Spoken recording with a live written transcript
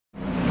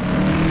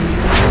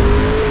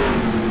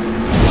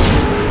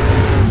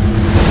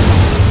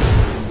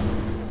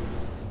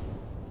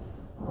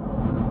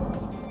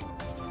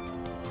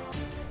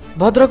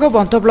Bhadrak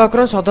बंथ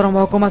blocker सदर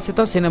महकुमा स्थित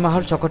सिनेमा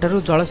हल चकठारू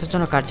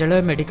जलसेचन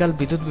कार्यालय मेडिकल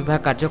विद्युत विभाग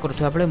कार्य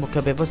करुवा बेले मुख्य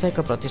व्यावसायिक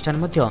प्रतिष्ठान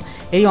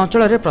यह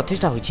अंचल में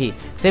प्रतिष्ठा होती।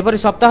 सेपरि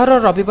सप्ताहर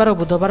रविवार और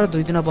बुधवार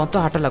 2 दिन बंध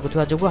हाट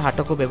लगुवा जो हाट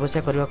को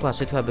व्यवसाय करने को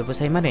आसुवा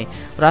व्यवसायी मैंने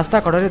रास्ता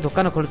कड़े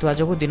दुकान खोलुवा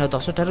जो दिन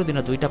 10 ठारू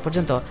दिन 2टा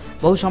पर्यंत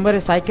बहु समय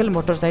साइकेल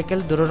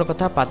मोटरसाइकेल दूर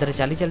कथा पादरे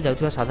चली चली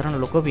जाऊँ साधारण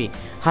लोक भी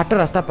हाट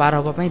रास्ता पार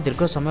होगापी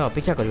दीर्घ समय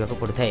अपेक्षा करने को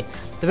पड़ता है।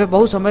 तेज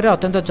बहु समय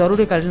अत्यंत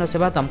जरूरीकालीन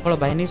सेवा दमकल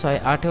बाहिनी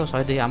 108 और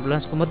 102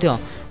 आंबुलांस को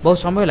बहुत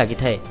समय लगी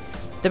थाए।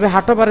 तेबे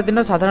हाट बार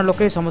दिन साधारण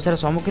लोक समस्यार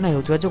सम्मुखीन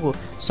होता जो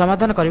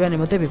समाधान करने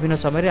निमंते विभिन्न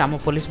समय आम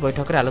पुलिस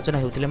बैठक में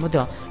आलोचना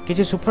होते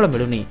किसी सुफल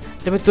मिलूनी।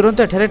 तेबे तुरंत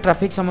एठारे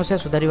ट्राफिक समस्या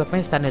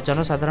सुधारिबा स्थानीय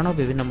जनसाधारण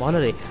विभिन्न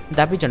महल में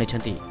दाबी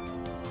जणाइछन्ति।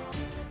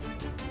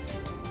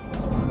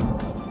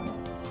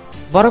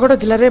 बरगढ़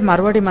जिले में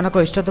मारवाड़ी मानक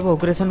इष्टदेव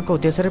उग्रेशन को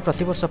उद्देश्य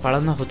प्रतिवर्ष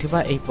पालन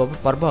होता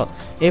पर्व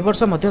ए वर्ष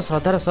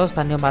श्रद्धार सह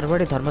स्थानीय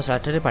मारवाड़ी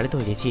धर्मशाला पालित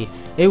हो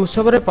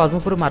उत्सव में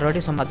पद्मपुर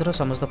मारवाड़ी समाजर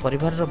समस्त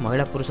परिवार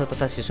महिला पुरुष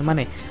तथा शिशु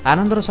मैंने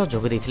आनंदर सह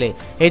जोग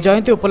देते।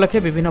 जयंती उपलक्षे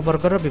विभिन्न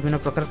वर्गर विभिन्न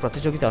प्रकार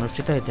प्रतियोगिता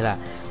अनुष्ठित होता।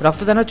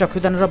 रक्तदान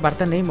चक्षुदान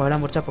बार्ता नहीं महिला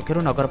मोर्चा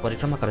पक्षर नगर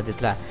परिक्रमा कर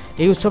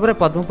उत्सव में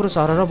पद्मपुर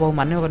सहर बहु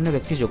मान्यगण्य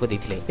व्यक्ति जोग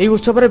देते।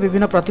 उत्सव में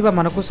विभिन्न प्रतिभा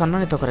मानक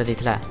सम्मानित कर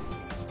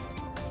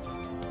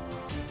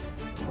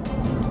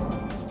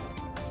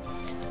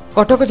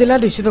कटक जिला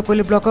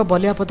निश्चितकोइली ब्लॉक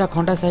बलियापदा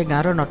खंडासाही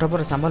गाँव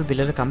नटवर सामल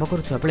बिल में काम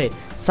करुवा बेले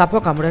साप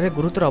कामुड़े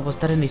गुरुतर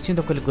अवस्था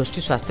निश्चितकोइली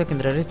गोष्ठी स्वास्थ्य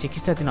केन्द्र में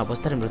चिकित्साधीन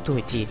अवस्था मृत्यु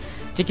होती।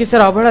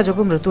 चिकित्सार अवहेला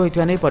जो मृत्यु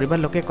होता नहीं परिवार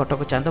लोके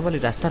कटक चांदबाली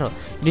रास्तार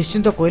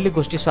निश्चितकोइली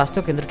गोष्ठी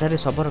स्वास्थ्य केन्द्र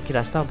शव रखी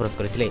रास्ता अवरोध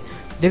करते।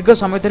 दीर्घ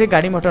समय धरी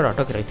गाड़ी मोटर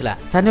अटक रही।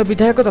 स्थानीय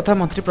विधायक तथा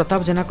मंत्री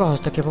प्रताप जेना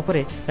हस्तक्षेप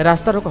पर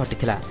रास्ता रोक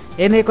हटिला।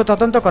 एने एक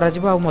तदंत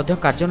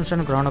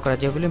कार्यानुष्ठान ग्रहण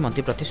कर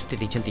मंत्री प्रतिश्रुति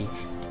देते।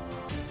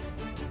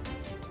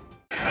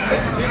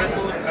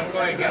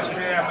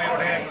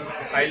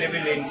 हाई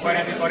लेवल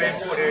इनक्वारी भी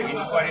करें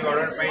इनक्वारी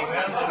ऑर्डर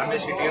पाइबा आम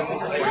सीडीएम को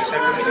पैसा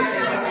सहित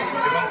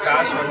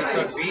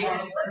भी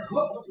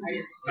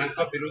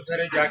विरुद्ध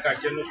में जहाँ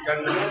कार्यानुष्ठान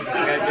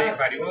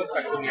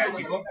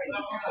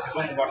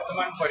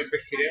वर्तमान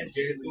परिप्रेक्षी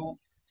जेहेतु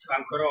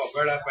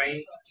अवहेला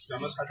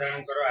जनसाधारण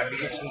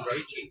एलिगेशन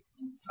रही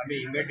आम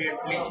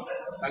इमिडिएटली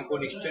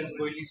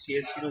निश्चितकोइली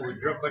सीएससी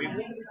विड्र करूँ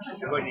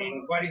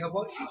इनक्वारी हम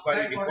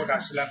इनक्वारी रिपोर्ट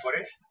आसला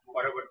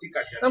परवर्ती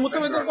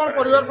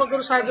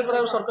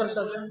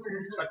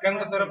सरकार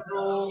तरफ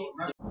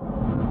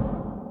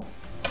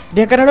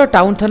ढेंकानाल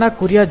टाउन थाना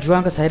कुरिया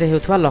जुआंग साहिरे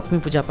होता लक्ष्मी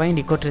पूजा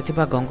निकट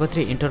में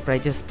गंगोत्री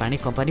इंटरप्राइजेस पानी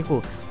कंपनी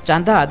को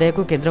चांदा आदाय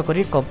को केन्द्र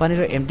कर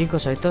कंपानीर एमडी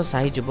सहित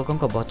साही युवकों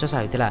बचसा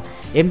होता।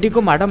 एमडी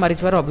को माड़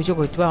मारिथिबार अभियोग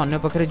होता अन्य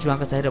पक्षरे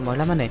जुआंग साहिर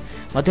महिला माने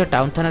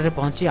टाउन थाना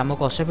पहुंची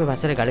आमको असभ्य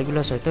भाषा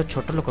गाड़ीगुला सहित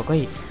छोट लोक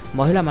कही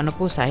महिला मानक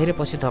साहिरे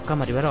पशि धक्का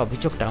मारिबार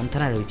अभियोग टाउन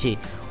थाना रही।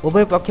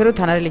 उभय पक्षर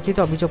थाना लिखित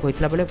अभियोग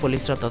होता बेले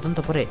पुलिस तदंत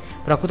पर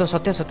प्रकृत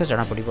सत्यासत्य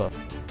जनापड़।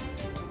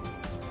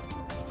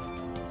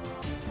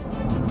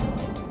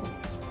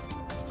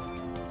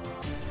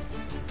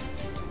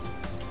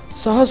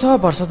 शह शह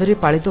वर्ष धरी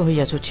पालित हो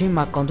आसुछि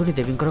मां कंदुली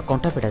देवी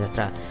कंटापिड़ा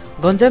यात्रा।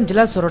 गंजाम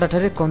जिला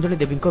सोरडाठारे कंदुली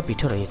देवी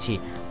पीठ रही।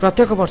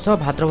 प्रत्येक वर्ष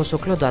भाद्रव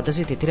शुक्ल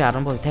द्वादशी तिथि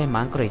आरंभ होता है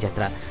मां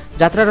यात्रा।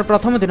 यात्रार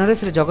प्रथम दिन में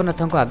श्री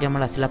जगन्नाथ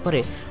आज्ञामाल आसला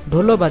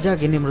ढोल बाजा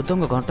गिनी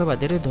मृदंग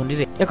घंटबाद्य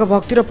ध्वनि एक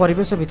भक्तिर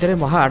परिवेश भितर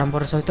महा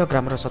आडंबर सहित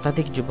ग्रामर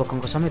शताधिक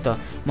युवकों समेत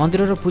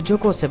मंदिर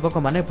पूजक और सेवक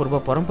माने पूर्व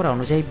परंपरा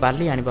अनुଯାयी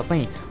बाली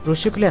आने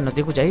ऋषिकुलिया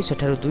नदी को जाई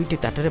सेठारु 2टी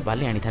ताटरे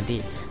बाली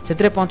आनी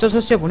से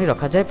पंचशस्य बुणी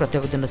रखा जाए।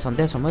 प्रत्येक दिन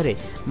संध्या समय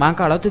मां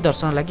का आलती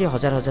दर्शन लगी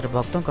हजार हजार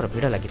भक्तों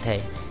भिड़ लगी थाए।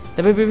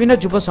 तेबे विभिन्न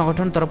युव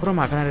संगठन तरफ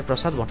मागणार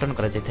प्रसाद बंटन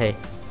कर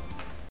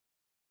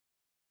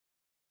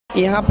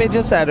यहाँ पे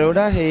जो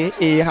सरोड़ा है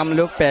ये हम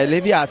लोग पहले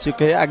भी आ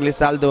चुके हैं अगले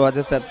साल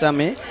 2017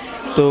 में,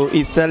 तो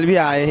इस साल भी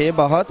आए हैं।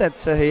 बहुत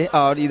अच्छा है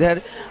और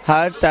इधर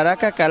हर तरह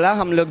का कला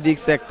हम लोग देख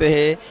सकते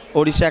हैं।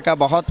 उड़ीसा का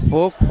बहुत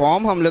फोक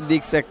फॉर्म हम लोग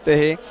देख सकते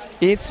हैं।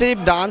 ये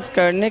सिर्फ डांस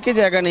करने की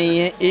जगह नहीं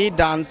है, ये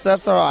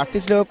डांसर्स और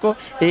आर्टिस्ट लोगों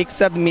को एक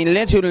साथ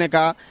मिलने जुलने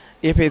का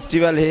ये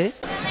फेस्टिवल है।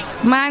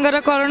 माँगर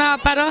करुणा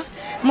अपार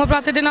मु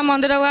प्रतिदिन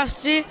मंदिर को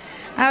आसुची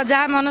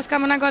जहाँ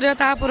मनस्कामना कर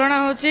पूरण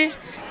होची।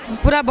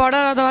 पूरा बड़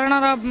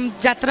धरणर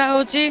यात्रा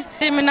होची।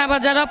 मीना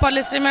बजार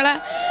पॉलिसी मेला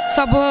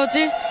सब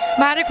होची।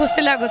 भारी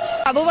खुशी लगुच।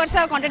 सब वर्ष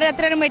कंटाट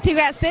यात्रा एठी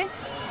आसे।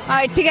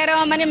 एठिकार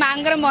माने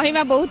माँगर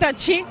महिमा बहुत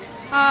अच्छी।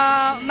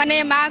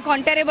 माने माँ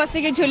कंटारे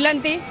बसिकी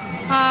झुलती।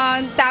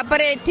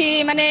 तापर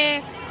एठी माने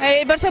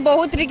ए वर्ष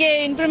बहुत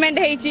इम्प्रूवमेंट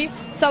होईची।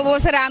 सब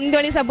वर्ष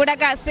रामदोली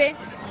सबुडाक आसे।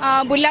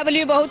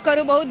 बुलाबुली बहुत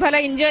करूँ, बहुत भल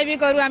एंजॉय भी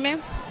करूँ। आमे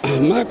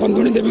माँ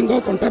कंदुणी देवी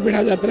कंटापिढ़ा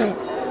यात्रा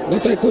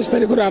गत 21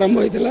 तारिख आरंभ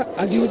होता।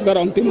 आज हूँ तार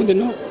अंतिम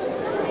दिन।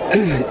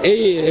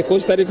 यही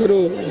 21 तारिख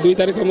 2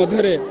 तारिख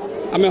मध्य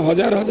आम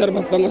हजार हजार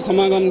भक्तों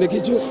समागम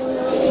देखीचु।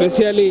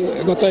 स्पेशली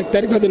गत 1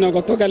 तारिख दिन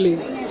गत काली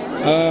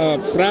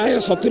प्राय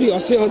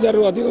 70-80 हजार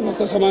अधिक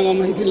भक्त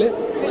समागम होते।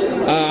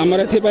 आमर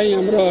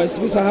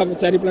एसपी साहब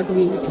 4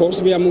 प्लाटून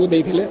फोर्स भी आमको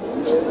देते।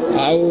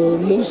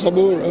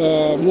 सबू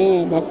मु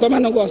भक्त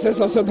मानक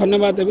अशेष अशेष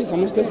धन्यवाद देवी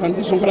समस्ते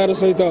शांति श्रृंखलार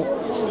सहित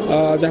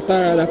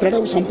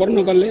यात्रा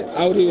संपन्न कले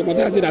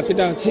आज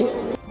रातिटा अच्छी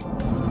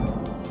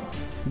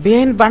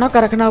बेआईन बाण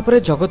कारखाना उपर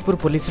जगतपुर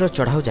पुलिस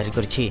चढ़ाऊ जारी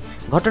करिछि।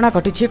 घटना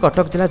घटी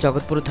कटक जिला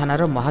जगतपुर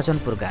थानार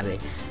महाजनपुर गाँव में।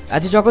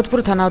 आज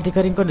जगतपुर थाना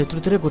अधिकारी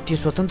नेतृत्व में गोटे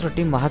स्वतंत्र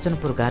टीम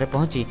महाजनपुर गाँव में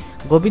पहुंची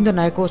गोविंद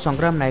नायक और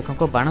संग्राम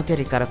नायकों बाण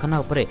तैयारी कारखाना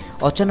उपर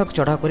अचानक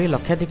चढ़ाऊ कर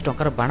लक्षाधिक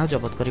टंकार बाण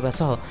जबत करने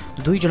सह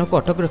 2 जन को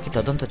अटक रखी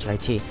तदंत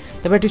चलाई।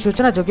 तेज एटी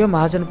सूचनाजोग्य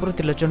महाजनपुर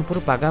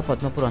त्रिलोचनपुर पागा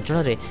पद्मपुर अंचल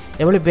में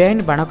एभली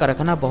बेआईन बाण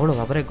कारखाना बहुल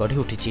भाव में गढ़ी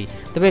उठी।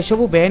 तेज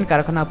एसबू बेआईन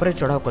कारखाना उपर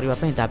चढ़ाऊ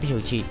करने दाबी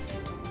होइछि।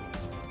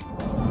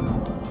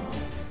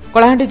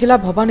 कलाहांडी जिला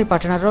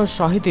भवानीपाटणार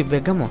शहीद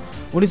बेगम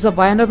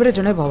 1992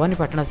 जड़े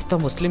भवानीपाटना स्थित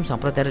मुस्लिम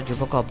संप्रदायर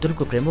युवक अब्दुल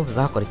को प्रेम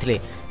विवाह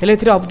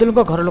करते। अब्दुल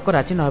घर लोक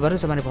राजी नहबार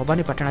से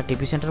भवानीपाटना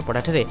टीवी सेंटर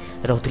पड़ाठे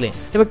रोते।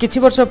 तेज किछि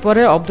वर्ष पर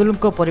अब्दुल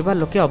परिवार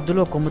लोके अब्दुल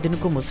और कुमुदिन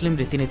को मुस्लिम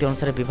रीतिनीति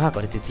अनुसार विवाह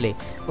करते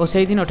और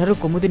से दिन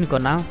कुमुदिन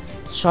नाम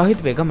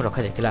शहीद बेगम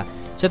रखा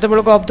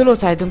सेतबेलक अब्दुल और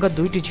शाहिद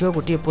 2टी झील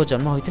गोटे पुओ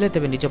जन्म होते।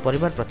 तेज निज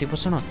परिवार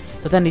प्रतिपोषण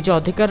तथा निज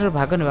अधिकार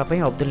भाग नापी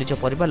अब्दुल निज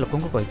परिवार लोक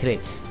कहते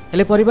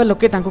हेले परिवार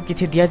लोके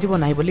किछि दियाजिबो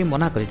नाही बोली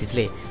मना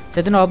करथिले।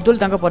 सेदिन अब्दुल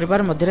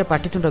परिवार मध्य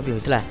पाटितुंड भी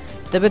होता।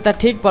 तेबे ता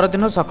ठीक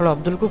परदिन सकाळ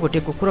अब्दुल को गोटे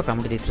कुकुर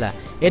कामुड़ी देथिला।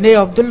 एने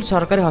अब्दुल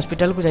सरकारी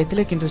हॉस्पिटल को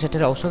जाइतिले किंतु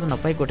सेठरे औषध न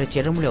पाई गोटे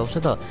चेरमूली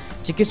औषध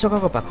चिकित्सक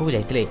पाखक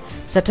जाइतिले।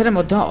 सेठरे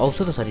मध्य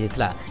औषध सरी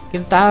जाइतिला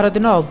किंतु तार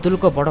दिन अब्दुल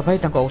को बड़ भाई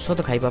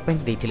औषध खाइबा पई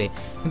देइतिले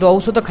किंतु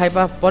औषध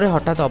खाइबा परे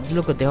हठात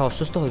अब्दुल को देह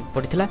असुस्थ हो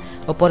पड़िथिला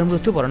और पर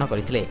मृत्युवरण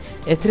करथिले।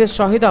 एथिरे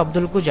शहीद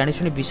अब्दुल को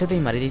जानिशुनी विष देई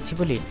मारि दैछि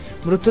बोली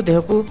मृत्यु देह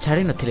को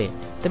छाड़ी नथिले।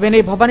 तेबे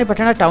नै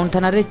भवानीपाटना टाउन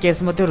थाना रे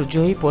केस मध्य रुजु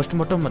होई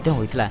पोस्टमार्टम मध्य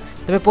होइतिला।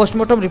 तेबे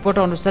पोस्टमार्टम रिपोर्ट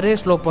अनुसार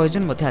स्लो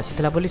पॉइजन मध्य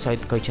आसीथिला बोली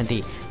शहीद कहिसेंती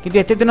किंतु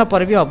एते दिन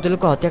पर भी अब्दुल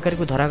को हत्याकारी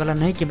को धरागला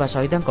नहीं कि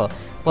शहीदांक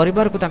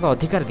परिवार को तांका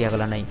अधिकार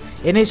दियागला नहीं।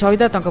 एने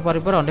शहीदा तांका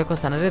परिवार अनेक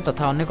स्थान रे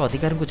तथा अनेक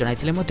अधिकारी को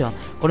जणाइथिले मध्य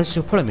कोन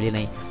सुफल मिली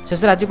नहीं।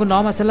 शेष राज्य को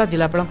 9 मास होला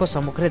जिलापालक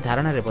सम्मुख रे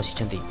धारणा रे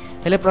बसिछंती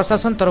हेले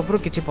प्रशासन तरफरु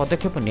किछि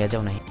पदक्षेप निया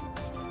जाउ नहीं।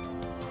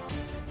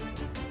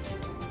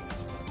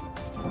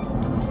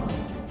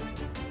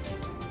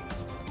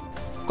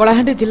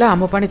 कलाहांडी जिला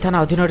आमपाणी थाना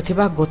अधीन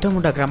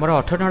गोथमुंडा ग्रामर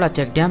 18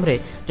 चेक डैम रे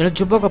जन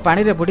युवक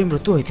पानी रे बुड़ी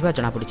मृत्यु होइथिबा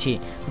जणापड़ी।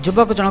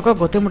 युवक जनक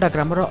गोथमुंडा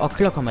ग्रामर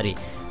अखिल कुमारी।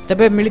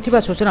 तेबे मिलिथिबा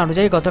सूचना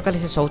अनुसार गतकाली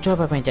से शौच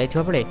होगा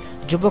जाइथिबा बेले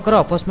युवकर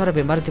अपस्मार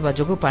बेमार थिबा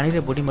जोगु पानी रे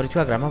बुड़ी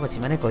मरिथिबा ग्रामवासी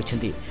माने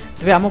कहिसेंती।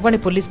 तेबे आमपाणी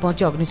पुलिस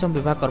पहुंची अग्निशम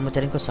विभाग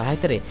कर्मचारी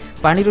सहायता रे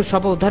पानी रो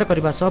शव उद्धार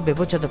करबा सह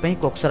व्यवच्छेद पई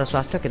कोक्सरा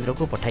स्वास्थ्य केन्द्र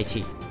को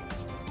पठाइछि।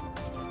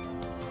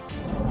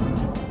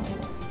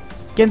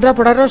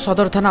 केन्द्रापड़ार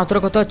सदर थाना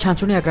अंतर्गत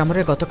छांचुनिया ग्राम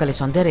में गतकाली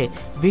संध्यारे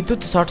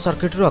विद्युत सर्ट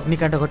सर्किट्रु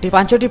अग्निकांड घटी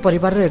 5टी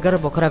परिवार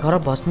 11 बखरा घर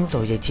भस्मीभूत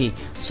हो जाइछि।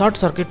 सर्ट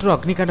सर्किट्रु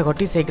अग्निकांड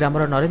घटी से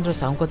ग्रामर नरेन्द्र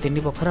साहू 3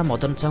 बखरा,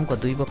 मदन साहू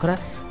 2 बखरा,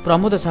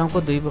 प्रमोद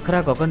साहू 2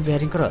 बखरा, गगन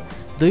बिहारी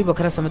 2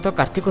 बखरा समेत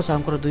कार्तिक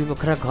साहू 2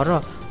 बखरा घर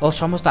और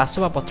समस्त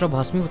आसबाबपत्र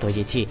भस्मीभूत हो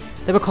जाइछि।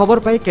 तेबे खबर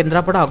पाई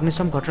केन्द्रापड़ा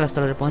अग्निशम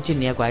घटनास्थल में पहुंची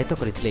निया को आयत्त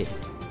करथिले।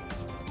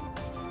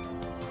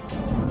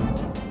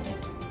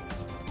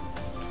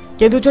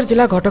 केन्दुझर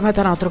जिला घटगां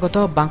थाना अंतर्गत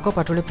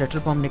बांकपाटुली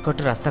पेट्रोल पंप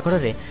निकट रास्ता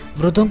कड़े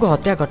वृद्ध को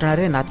हत्या घटना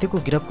रे नाती को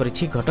गिरफ्त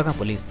करिछि घटगां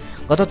पुलिस।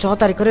 गत 6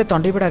 तारिख में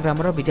तंडीबेड़ा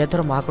ग्रामर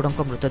विद्याधर महाकुड़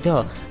मृतदेह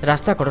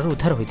रास्ता कड़े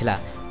उद्धार होता।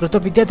 मृत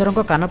विद्याधर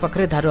कान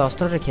पाखे धारू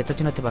अस्त्र क्षत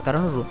चिन्ह थिबा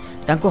कारणरू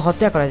तांको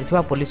हत्या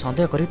कराइथिबा पुलिस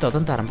सन्देह करी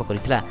तदंत आरंभ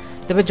करथिला।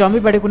 तेबे जमी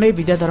बाड़ी को नहीं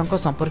विद्याधर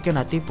संपर्कीय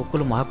नाती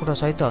पुकुल महाकुड़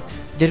सहित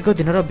दीर्घ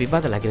दिनर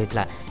विवाद लागि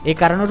रहितला। ए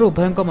कारणरू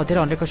उभयଙ୍କ मध्य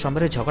अनेक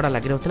समय झगड़ा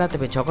लागि रहुतला।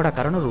 तेबे झगड़ा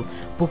कारणरू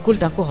पुकुल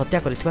तांको हत्या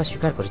करिथिबा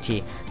स्वीकार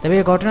करिछि। तेबे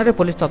ए घटना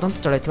पुलिस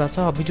तदंत चलाइथिबा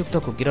सह अभियुक्त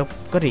को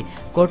गिरफ्त करी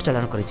कोर्ट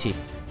चालान करिछि।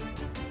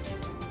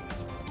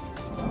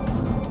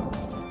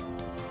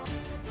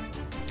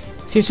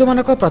 शिशु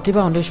मानक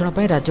प्रतिभा अन्वेषण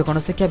पर राज्य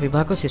गणशिक्षा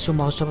विभाग शिशु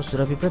महोत्सव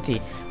सुरभि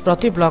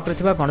प्रति ब्लॉक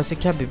रे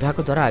गणशिक्षा विभाग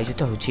द्वारा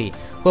आयोजित होछि।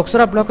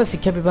 कोक्सरा ब्लॉक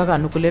शिक्षा विभाग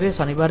आनुकूल्य रे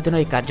शनिवार दिन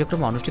यह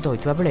कार्यक्रम अनुष्ठित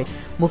होइतिबा बेले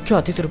मुख्य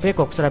अतिथि रूपे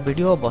कोक्सरा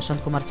बीडीओ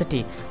बसंत कुमार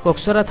सेठी,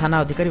 कोक्सरा थाना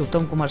अधिकारी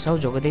उत्तम कुमार साहू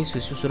जोगदे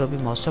शिशु सुरभि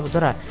महोत्सव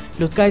द्वारा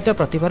लुत्कायित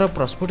प्रतिभार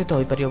प्रस्फुटित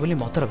होई परियो बोली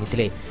मत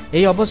रखिथिले।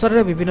 एही अवसर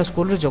में विभिन्न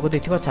स्कूल रे जोग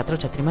दैथिबा छात्र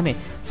छात्री माने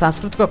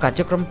सांस्कृतिक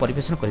कार्यक्रम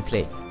परिवेशन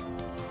करथिले।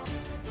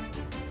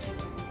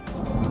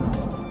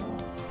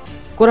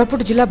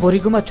 कोरापुट जिला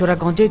बोरीगुमा चोरा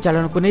गंजेई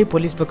चालाण को नहीं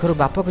पुलिस पक्षर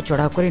व्यापक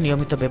चढ़ाऊ कर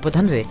नियमित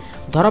व्यवधान में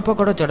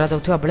धरपकड़ चढ़ा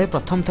जाउथिबा बेले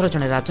प्रथम थर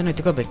जने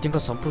राजनैतिक व्यक्ति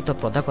संपृक्त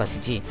पदाक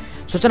आसी।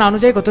 सूचना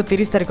अनुसार गत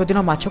 30 तारिख दिन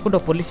माछकुंड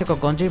पुलिस एक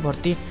गंजेई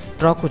भर्ती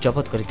ट्रक को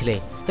जबत करथिले।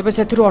 तेबे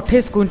सेथिरु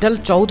 28 क्विंटाल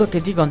 14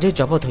 केजी गंजेई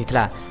जबत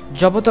होइतिला।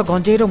 जबत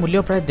गंजेईर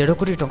मूल्य प्राय 1.5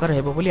 कोटी टंकार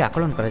हेबो बोली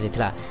आकलन करा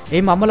जायतिला।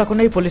 एही मामला को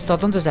नहीं पुलिस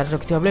तदंत जारी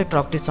रखिथिबा बेले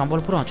ट्रकटी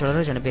संबलपुर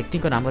अंचल जने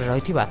व्यक्ति नाम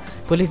रहिथिबा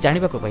पुलिस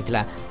जानिबाकु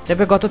पाइतिला।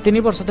 तेबे गत 3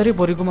 वर्ष धरी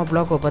बोरीगुमा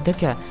ब्लॉक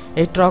उपाध्यक्षा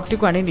एही ट्रकटी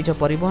को आनी निज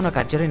परिवहन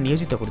कार्य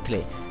नियोजित करथिले।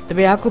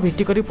 तेबे याकु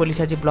भित्ति करी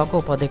पुलिस आज ब्लॉक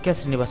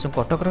उपाध्यक्ष श्रीनिवास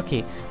को अटक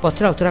रखी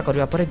पचरा उचरा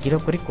करबा परे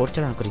गिरफ्त करी कोर्ट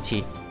चालान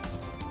करिछि।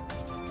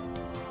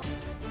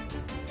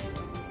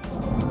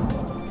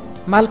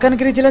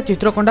 मालकानगिरी जिला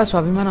चित्रकोंडा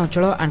स्वाभिमान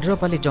अंचल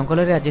आंड्रपाली जंगल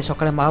में आज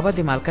सकाଳେ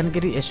माओवादी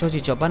मालकानगिरी एसओजी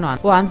जवान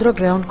और आंध्र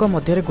ग्राउंड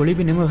मध्य गुली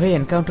विनिमय हो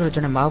एनकाउंटर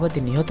जड़े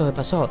माओवादी निहत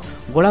होगा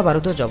सह गोला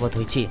बारूद जबत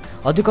होती।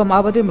 अधिक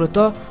माओवादी मृत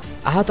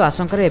आहत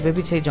आशंकार एवं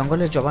भी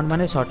जंगल जवान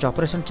मैंने सर्च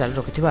ऑपरेशन चालू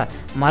रखिथिबा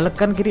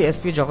मालकानगिरी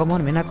एसपी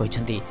जगमोहन मीना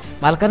कहते।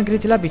 मालकानगिरी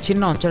जिला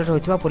विच्छिन्न अंचल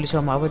होता पुलिस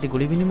और माओवादी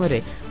गुली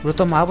विनिमय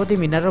मृत माओवादी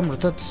मीनार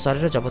मृत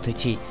शरीर जबत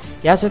होती।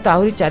 या सहित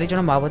आहरी 4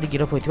 जन माओवादी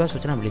गिरफ होता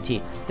सूचना मिली।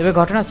 तेज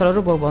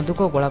घटनास्थल बहु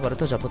बंदूक और गोला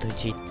बारूद जबत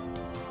होती।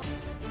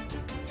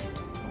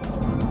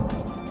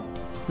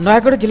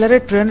 नयागढ़ जिले में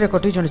ट्रेन रे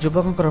कटी जन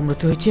युवक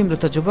मृत्यु होती।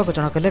 मृत युवक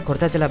जनक हेले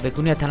खोर्धा जिला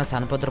बेगुनिया थाना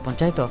सानपदर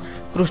पंचायत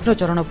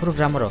कृष्णचरणपुर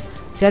ग्रामर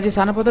से आज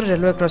सानपदर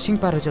रेलवे क्रॉसिंग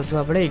पार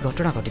होता बेले यह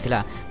घटना घटी।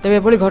 तेज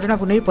एभली घटना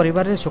को नहीं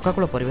परिवार में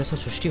शोकाकुल परिवेश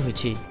सृष्टि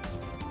होती।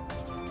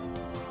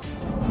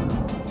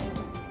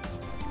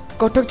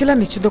 कटक जिला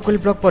निश्चितकोइल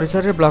ब्लॉक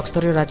परिसर में ब्लॉक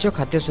स्तरीय राज्य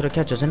खाद्य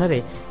सुरक्षा योजना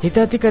रे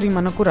हिताधिकारी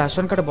मानक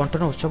राशन कार्ड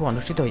बंटन उत्सव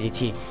अनुष्ठित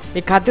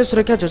हो। खाद्य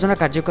सुरक्षा योजना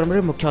कार्यक्रम में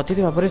मुख्य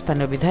अतिथि भाव में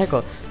स्थानीय विधायक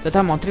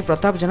तथा मंत्री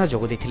प्रताप जेना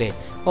जोग देते।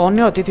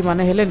 अन्य अतिथि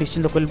माने हेले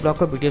निश्चितकोइल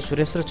ब्लॉक बीडीओ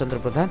सुरेश्वर चंद्र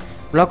प्रधान,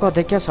 ब्लॉक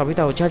अध्यक्षा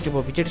सविता ओझा,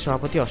 युव बीजेडी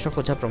सभापति अशोक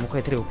ओझा प्रमुख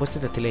एथिरे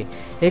उपस्थित थे।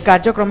 यह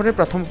कार्यक्रम में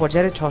प्रथम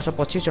पर्यायर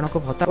 625 जनक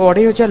भत्ता और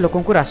 2500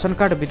 लोक राशन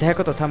कार्ड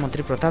विधायक तथा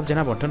मंत्री प्रताप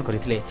जेना बंटन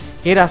करते।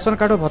 ये राशन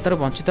कार्ड और भत्तार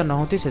वंचित न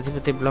होती से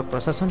ब्लॉक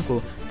प्रशासन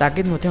को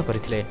तागिद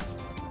करथिले।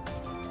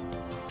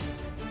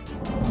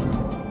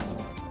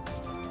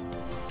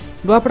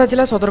 नुआपड़ा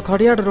जिला सदर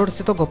खड़ियाड़ रोड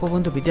स्थित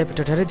गोपबंधु विद्यापीठ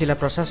जिला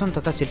प्रशासन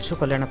तथा शिशु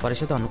कल्याण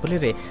परिषद अनुकूल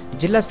में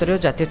जिला स्तरीय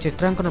जातीय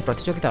चित्रांकन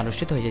प्रतियोगिता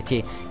अनुष्ठित हो।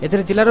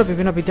 जिलार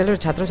विभिन्न विद्यालय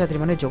छात्र छात्री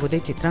माने जोगदे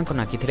चित्रांकन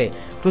आंकिथिले।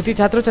 कृति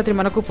छात्र छात्री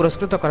मानकु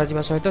पुरस्कृत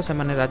करा सहित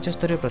सेमाने राज्य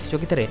स्तरीय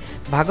प्रतियोगिता रे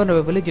भाग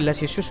नेबे बोली जिला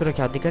शिशु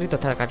सुरक्षा अधिकारी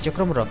तथा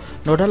कार्यक्रम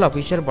नोडाल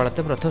अफिसर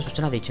बलदेव रथ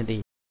सूचना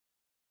दैछन्ती।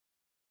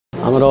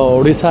 आमर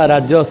ओडिशा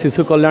राज्य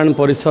शिशु कल्याण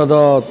परिषद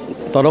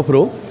तरफ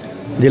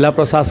जिला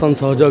प्रशासन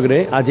सहयोग रे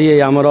आज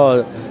आमर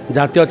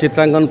जातीय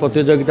चित्रांकन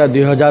प्रतियोगिता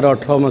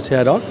 2018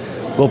 मसीहार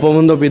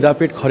गोपबंधु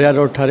विद्यापीठ खरिया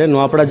रोड ठारे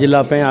नुआपड़ा जिला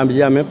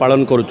आज आम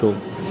पालन करुचु।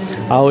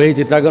 आई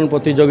चित्रांकन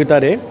प्रतियोगिता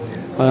रे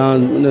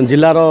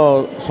जिलार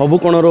सबु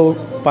कोणर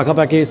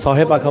पाखापाखि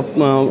 100 पाख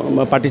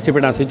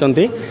पार्टिसिपेट आसी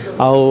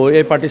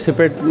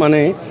पार्टिसिपेट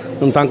माने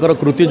तांकर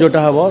कृति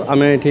जोटा हम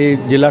आम ये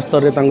जिला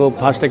स्तर में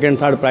फास्ट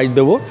सेकेंड थर्ड प्राइज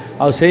देवु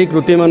आ से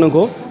कृति मान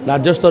को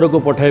राज्य स्तर को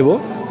पठाइबु।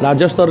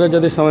 राज्य स्तर में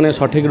जदि से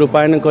सठिक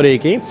रूपायन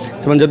करके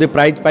जदि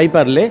प्राइज पाई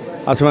पारले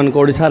आ से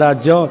ओडिशा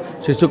राज्य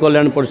शिशु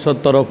कल्याण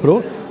परिषद तरफ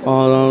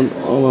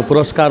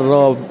पुरस्कार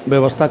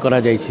व्यवस्था करा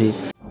जायछि।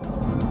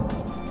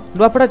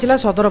 नुआपड़ा जिला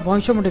सदर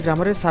भैंसमुंडी ग्राम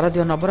में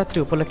शारदीय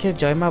नवरात्रि उपलक्षे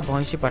जय मां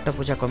भैंसी पाट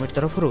पूजा कमिटी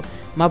तरफ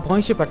मां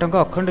भैंसी पाटक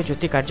अखंड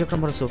ज्योति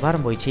कार्यक्रम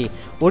शुभारंभ होइछि।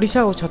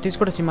 ओडिशा और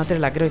छत्तीसगढ़ सीमांत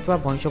लगी रही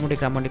भैंसमुंडी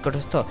ग्राम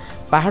निकटस्थ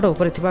पहाड़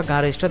उपर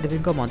गाँव इष्टदेवी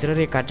मंदिर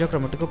में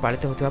कार्यक्रमटी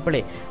पालित होता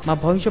बेले मां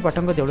भैंस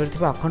पाटक देवल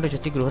अखंड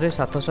ज्योति गृह में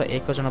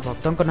 701 जन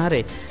भक्तों नाँ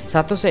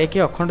 701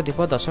 अखंड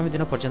दीप दशमी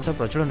दिन पर्यंत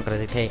प्रज्वलन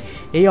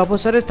कर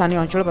अवसर में स्थानीय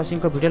अंचलवासी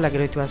भिड़ लगी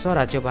रही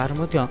राज्य बाहर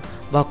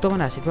भक्त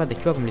मैंने आसिथिबा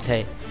देखा मिलता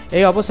है।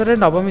 यह अवसर में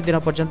नवमी दिन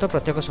पर्यंत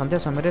प्रत्येक संध्या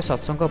समय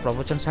सत्संग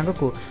प्रवचन सांग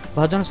को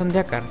भजन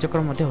संध्या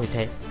कार्यक्रम होता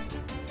है।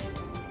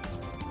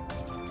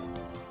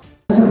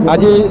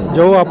 आज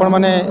जो आपण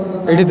मैंने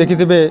ये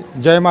देखिथे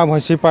जय मां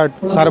भैंसी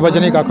पाठ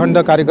सार्वजनिक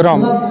अखंड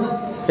कार्यक्रम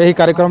यही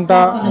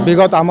कार्यक्रमटा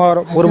विगत आमर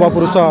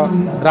पूर्वपुरुष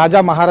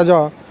राजा महाराज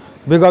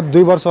विगत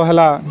 2 वर्ष है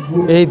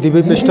यही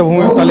दिव्य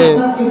पृष्ठभूमि तले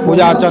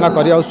पूजा अर्चना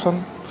कर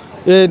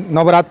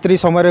नवरात्रि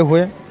समय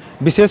हुए।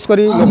 विशेषकर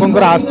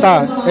लोकंर आस्था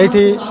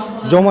ये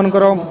जो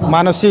मनकर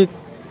मानसिक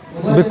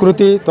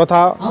विकृति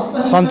तथा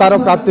संतान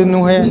प्राप्ति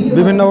नुहे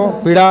विभिन्न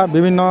पीड़ा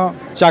विभिन्न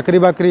चाकरी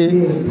बाकरी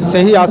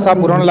से ही आशा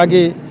पूरण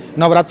लगी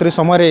नवरात्रि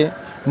समय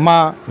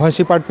माँ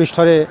भैंसीपाट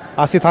पृष्ठरे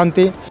आसी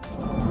थांती।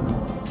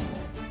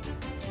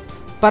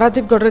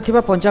 पारादीपगढ़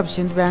में पंजाब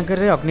सिंध बैंक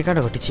में अग्निकांड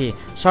घटी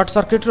सर्ट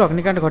सर्किट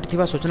अग्निकांड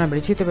घटी सूचना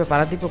मिली। तेज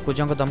पारादीप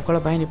कुजंग दमकल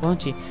बाहिनी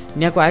पहुंची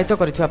निया आयत्त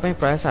करने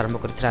प्रयास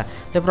आरंभ करथिला।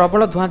 तेज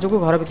प्रबल धुआं जो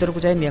घर भर को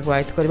जाए निया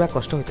आयत्त करने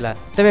कष्ट होता।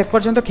 तेज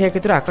एपर्यंत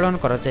क्षयक्षतिर आकलन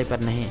कर।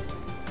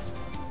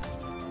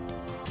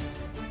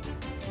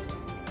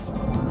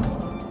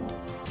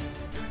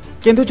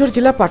 केन्दुझर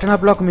जिला पाटना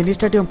ब्लॉक मिनी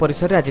स्टेडियम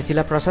परिसर में आज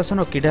जिला प्रशासन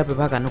और क्रीड़ा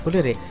विभाग अनुकूल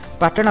में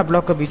पाटना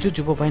ब्लॉक बिजु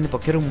युव बाहिनी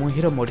पक्षर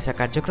मुहिर मोडिशा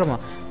कार्यक्रम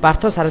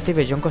पार्थ सारथी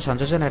बेजों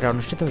संयोजन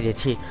अनुष्ठित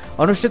होती।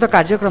 अनुष्ठित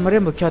कार्यक्रम में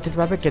मुख्य अतिथि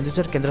भाव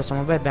केन्दुझर केन्द्र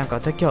समवाय बैंक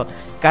अध्यक्ष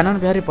कानन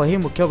बिहारी पही,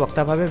 मुख्य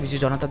वक्ता भाव विजु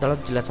जनता दल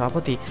जिला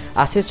सभापति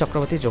आशीष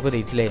चक्रवर्ती जोग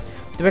देते।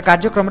 तेज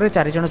कार्यक्रम में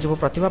 4 जन युव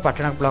प्रतिभा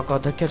पाटना ब्लॉक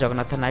अध्यक्ष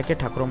जगन्नाथ नायक,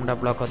 ठाकुरमुंडा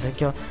ब्लॉक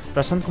अध्यक्ष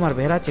प्रशांत कुमार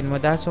बेहरा, चिन्मय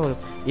दास और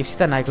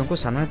इप्सिता नायक को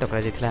सम्मानित कर।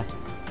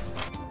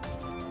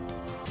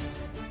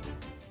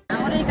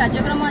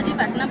 कार्यक्रम आज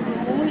पाटना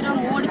मुहिर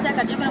मो ओडिशा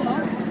कार्यक्रम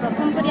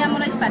प्रथम करी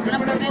आमर आज पाटना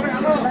ब्लॉक में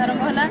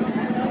शुभारंभ है।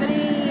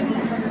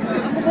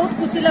 बहुत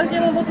खुशी लगे,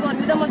 बहुत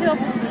गर्वित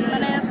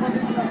माने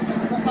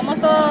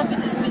समस्त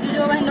विजु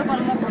युवा बाहिनी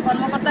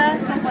कर्मकर्ता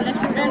कॉलेज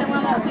स्टूडेंट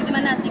और अतिथि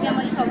मैंने आसिक आम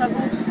सभा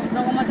को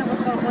रंगमंच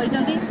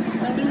କରିଛନ୍ତି।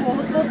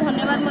 ବହୁତ ବହୁତ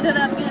ଧନ୍ୟବାଦ ମଧ୍ୟ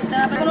ତା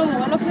ପାଇଁ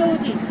ମୂଳ ଲକ୍ଷ୍ୟ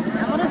ହେଉଛି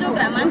ଆମର ଯେଉଁ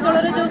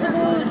ଗ୍ରାମାଞ୍ଚଳରେ ଯେଉଁ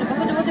ସବୁ ଯୁବକ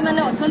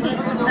ଯୁବତୀମାନେ ଅଛନ୍ତି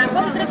ତାଙ୍କ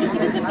ଭିତରେ କିଛି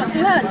କିଛି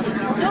ପ୍ରତିଭା ଅଛି,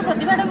 ଯେଉଁ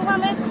ପ୍ରତିଭାଟାକୁ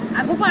ଆମେ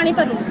ଆଗକୁ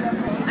ଆଣିପାରୁନୁ।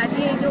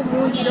 ଆଜି ଯେଉଁ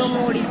ମୋ ହିରୋ ମୋ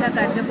ଓଡ଼ିଶା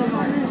କାର୍ଯ୍ୟକ୍ରମ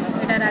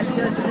ଏଇଟା ରାଜ୍ୟ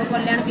ଯୁବ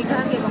କଲ୍ୟାଣ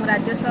ବିଭାଗ ଏବଂ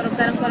ରାଜ୍ୟ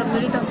ସରକାରଙ୍କର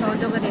ମିଳିତ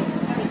ସହଯୋଗରେ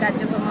ଏ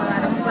କାର୍ଯ୍ୟକ୍ରମ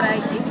ଆରମ୍ଭ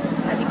କରାଯାଇଛି।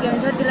 ଆଜି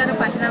କେଉଁଝର ଜିଲ୍ଲାର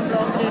ପାଟନା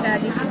ବ୍ଲକରେ ଏଇଟା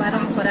ଆଜି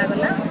ଶୁଭାରମ୍ଭ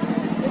କରାଗଲା।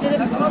 ଏଥିରେ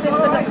ବିଶେଷ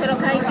ଲକ୍ଷ୍ୟ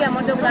ରଖାଯାଇଛି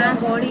ଆମର ଯେଉଁ ଗାଁ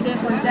ଗହଳିରେ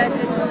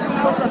ପଞ୍ଚାୟତରେ ଯେଉଁ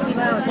ଯୁବ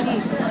ପ୍ରତିଭା ଅଛି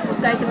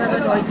ଲୁକାୟିତ ଭାବେ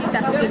ରହିଛି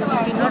ତାକୁ କେମିତି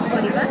ଚିହ୍ନଟ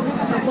କରିବା,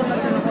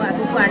 ଲୋକଲୋଚନକୁ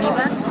ଆଗକୁ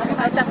ଆଣିବା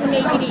ଆଉ ତାକୁ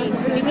ନେଇକରି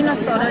ବିଭିନ୍ନ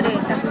ସ୍ତରରେ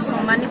ତାକୁ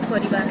ସମ୍ମାନିତ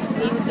କରିବା,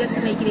 ଏହି ଉଦ୍ଦେଶ୍ୟ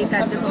ନେଇକରି ଏ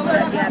କାର୍ଯ୍ୟକ୍ରମ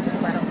ଆଜି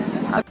ଶୁଭାରମ୍ଭ।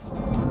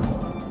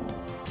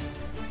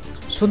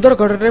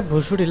 ସୁନ୍ଦରଗଡ଼ରେ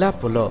ଭୁଷୁଡ଼ିଲା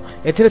ପୋଲ,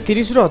 ଏଥିରେ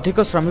 30ରୁ ଅଧିକ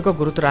ଶ୍ରମିକ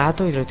ଗୁରୁତର ଆହତ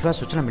ହୋଇ ରହିଥିବା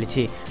ସୂଚନା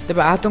ମିଳିଛି।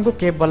 ତେବେ ଆହତଙ୍କୁ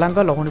କେବ୍ ବଲାଙ୍ଗ,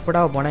 ଲହୁଣୀପଡ଼ା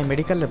ଓ ବଣାଇ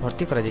ମେଡିକାଲରେ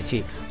ଭର୍ତ୍ତି କରାଯାଇଛି।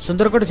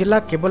 ସୁନ୍ଦରଗଡ଼ ଜିଲ୍ଲା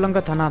କେବଲଙ୍ଗ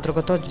ଥାନା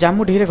ଅନ୍ତର୍ଗତ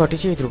ଜାମୁଡିହିରେ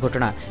ଘଟିଛି ଏହି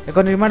ଦୁର୍ଘଟଣା। ଏକ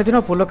ନିର୍ମାଣାଧୀନ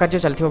ପୋଲ କାର୍ଯ୍ୟ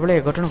ଚାଲିଥିବା ବେଳେ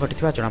ଏହି ଘଟଣା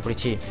ଘଟିଥିବା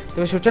ଜଣାପଡ଼ିଛି।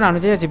 ତେବେ ସୂଚନା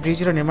ଅନୁଯାୟୀ ଆଜି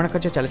ବ୍ରିଜ୍ର ନିର୍ମାଣ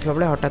କାର୍ଯ୍ୟ ଚାଲିଥିବା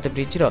ବେଳେ ହଠାତ୍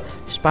ବ୍ରିଜ୍ର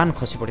ସ୍ପାନ୍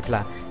ଖସି ପଡ଼ିଥିଲା।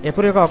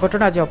 ଏପରି ଏକ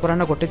ଅଘଟଣା ଆଜି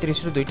ଅପରାହ୍ନ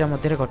 1:30ରୁ 2ଟା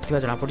ମଧ୍ୟରେ ଘଟିଥିବା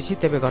ଜଣାପଡ଼ିଛି।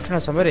 ତେବେ ଘଟଣା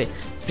ସମୟରେ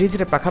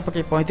ବ୍ରିଜ୍ରେ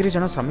ପାଖାପାଖି 35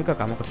 ଜଣ ଶ୍ରମିକ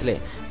କାମ କରୁଥିଲେ।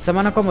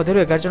 ସେମାନଙ୍କ ମଧ୍ୟରୁ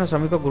 11 ଜଣ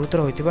ଶ୍ରମିକ ଗୁରୁତର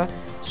ହୋଇଥିବା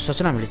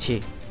ସୂଚନା ମିଳିଛି।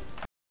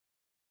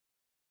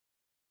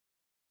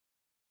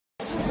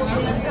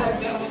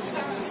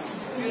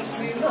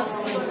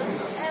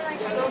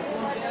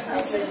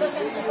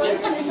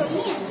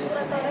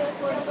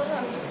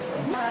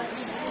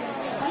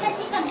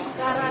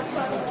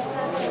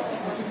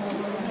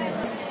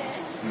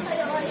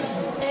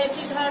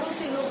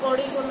 ଧାଡ଼ୁଥିଲୁ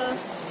ପଡ଼ିଗଲା,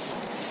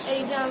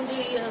 ଏଇ ଜାମି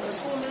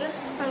ସ୍କୁଲରେ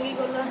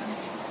ଭାଙ୍ଗିଗଲା।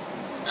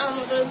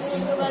 ଆମର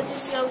ଗୁଣ୍ଡ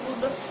ବାଜିଛି ଆଉ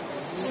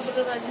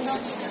ଗୁଣ୍ଡରେ ବାଜିଛି,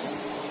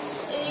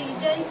 ଏଇ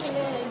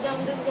ଯାଇକିନା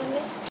ଜାମରେ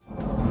ଗଲେ।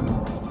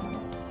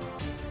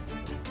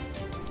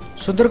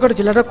 ସୁନ୍ଦରଗଡ଼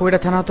ଜିଲ୍ଲାର କୋଇଡ଼ା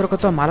ଥାନା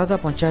ଅନ୍ତର୍ଗତ ମାଲଦା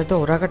ପଞ୍ଚାୟତ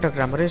ଓରାଘାଟ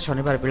ଗ୍ରାମରେ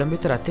ଶନିବାର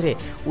ବିଳମ୍ବିତ ରାତିରେ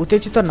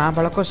ଉତ୍ତେଜିତ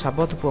ନାବାଳକ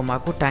ସାବତ ପୁଅ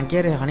ମାକୁ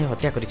ଟାଙ୍ଗିଆରେ ହାଣି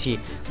ହତ୍ୟା କରିଛି।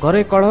 ଘରେ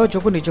କଳହ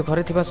ଯୋଗୁଁ ନିଜ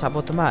ଘରେ ଥିବା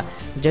ସାବତ ମା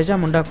ଜେଜା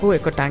ମୁଣ୍ଡାକୁ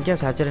ଏକ ଟାଙ୍ଗିଆ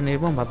ସାହାଯ୍ୟରେ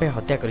ନିର୍ମମ ଭାବେ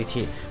ହତ୍ୟା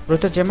କରିଛି।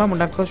 ମୃତ ଜେମା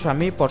ମୁଣ୍ଡାଙ୍କ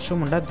ସ୍ୱାମୀ ପର୍ଶୁ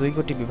ମୁଣ୍ଡା 2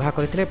 ଗୋଟି ବିବାହ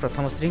କରିଥିଲେ।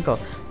 ପ୍ରଥମ ସ୍ତ୍ରୀଙ୍କ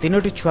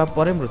 3ଟି ଛୁଆ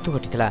ପରେ ମୃତ୍ୟୁ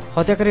ଘଟିଥିଲା।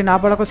 ହତ୍ୟାକାରୀ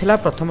ନାବାଳକ ଥିଲା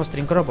ପ୍ରଥମ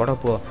ସ୍ତ୍ରୀଙ୍କର ବଡ଼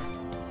ପୁଅ।